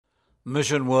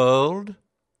Mission World.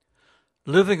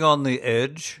 Living on the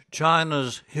Edge,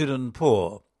 China's Hidden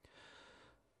Poor.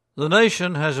 The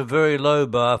nation has a very low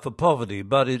bar for poverty,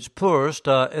 but its poorest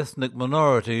are ethnic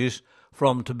minorities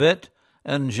from Tibet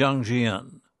and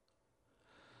Xinjiang.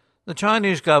 The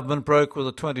Chinese government broke with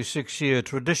a 26-year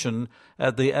tradition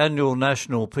at the annual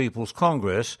National People's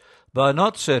Congress by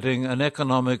not setting an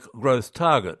economic growth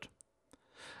target.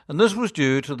 And this was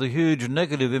due to the huge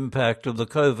negative impact of the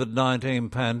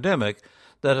COVID-19 pandemic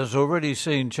that has already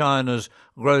seen China's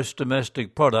gross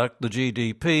domestic product, the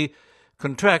GDP,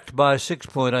 contract by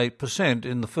 6.8%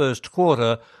 in the first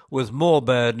quarter, with more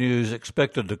bad news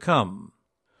expected to come.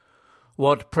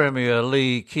 What Premier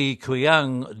Li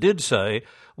Keqiang did say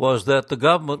was that the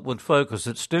government would focus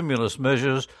its stimulus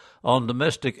measures on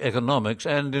domestic economics,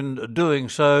 and in doing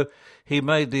so, he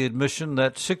made the admission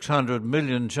that 600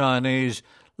 million Chinese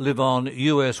live on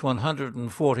US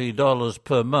 $140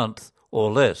 per month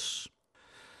or less.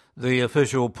 The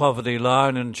official poverty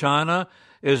line in China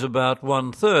is about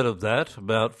one-third of that,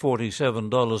 about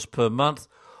 $47 per month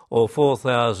or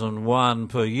 4,000 yuan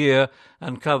per year,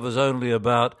 and covers only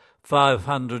about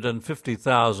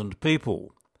 550,000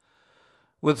 people.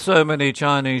 With so many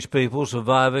Chinese people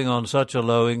surviving on such a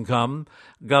low income,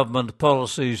 government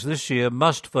policies this year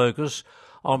must focus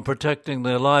on protecting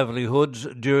their livelihoods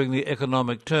during the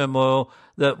economic turmoil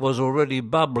that was already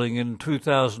bubbling in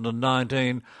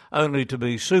 2019, only to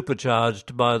be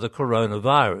supercharged by the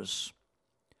coronavirus.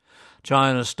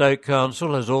 China's State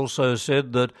Council has also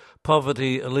said that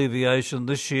poverty alleviation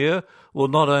this year will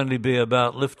not only be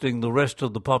about lifting the rest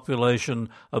of the population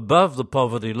above the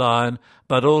poverty line,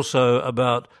 but also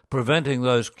about preventing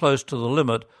those close to the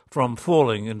limit from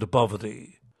falling into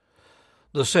poverty.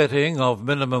 The setting of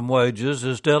minimum wages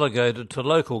is delegated to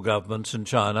local governments in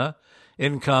China.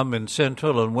 Income in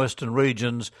central and western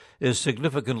regions is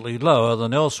significantly lower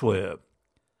than elsewhere.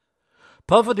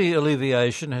 Poverty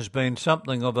alleviation has been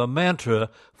something of a mantra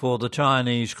for the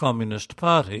Chinese Communist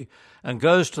Party and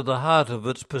goes to the heart of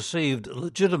its perceived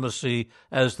legitimacy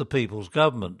as the people's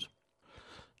government.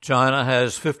 China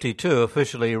has 52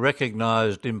 officially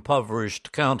recognized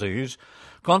impoverished counties,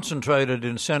 concentrated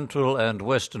in central and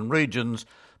western regions,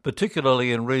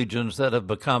 particularly in regions that have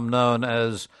become known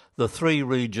as the Three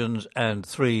Regions and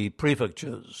Three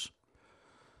Prefectures.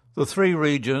 The three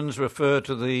regions refer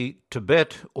to the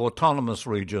Tibet Autonomous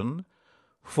Region,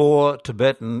 4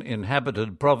 Tibetan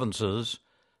inhabited provinces,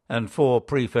 and 4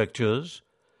 prefectures.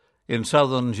 In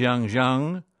southern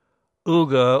Xinjiang,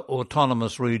 Uyghur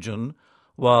Autonomous Region,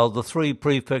 while the 3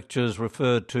 prefectures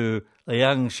refer to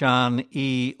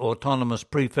Liangshan-Yi Autonomous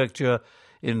Prefecture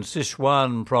in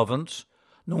Sichuan Province,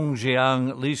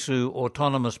 Nongjiang Lisu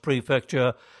Autonomous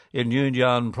Prefecture in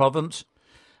Yunnan Province,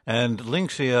 and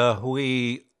Lingxia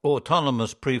Hui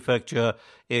Autonomous Prefecture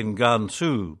in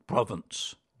Gansu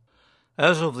Province.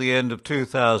 As of the end of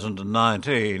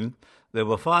 2019, there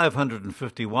were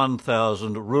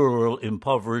 551,000 rural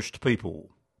impoverished people.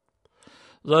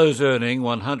 Those earning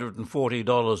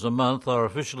 $140 a month are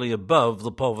officially above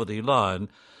the poverty line,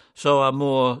 so are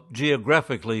more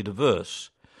geographically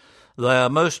diverse. They are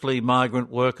mostly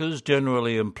migrant workers,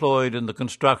 generally employed in the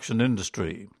construction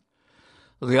industry.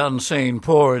 The unseen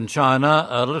poor in China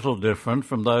are little different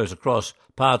from those across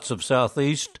parts of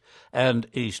Southeast and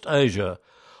East Asia,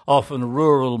 often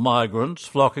rural migrants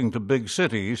flocking to big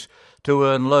cities to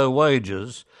earn low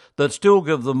wages that still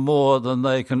give them more than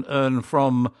they can earn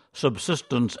from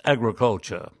subsistence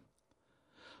agriculture.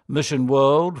 Mission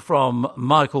World from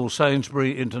Michael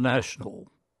Sainsbury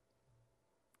International.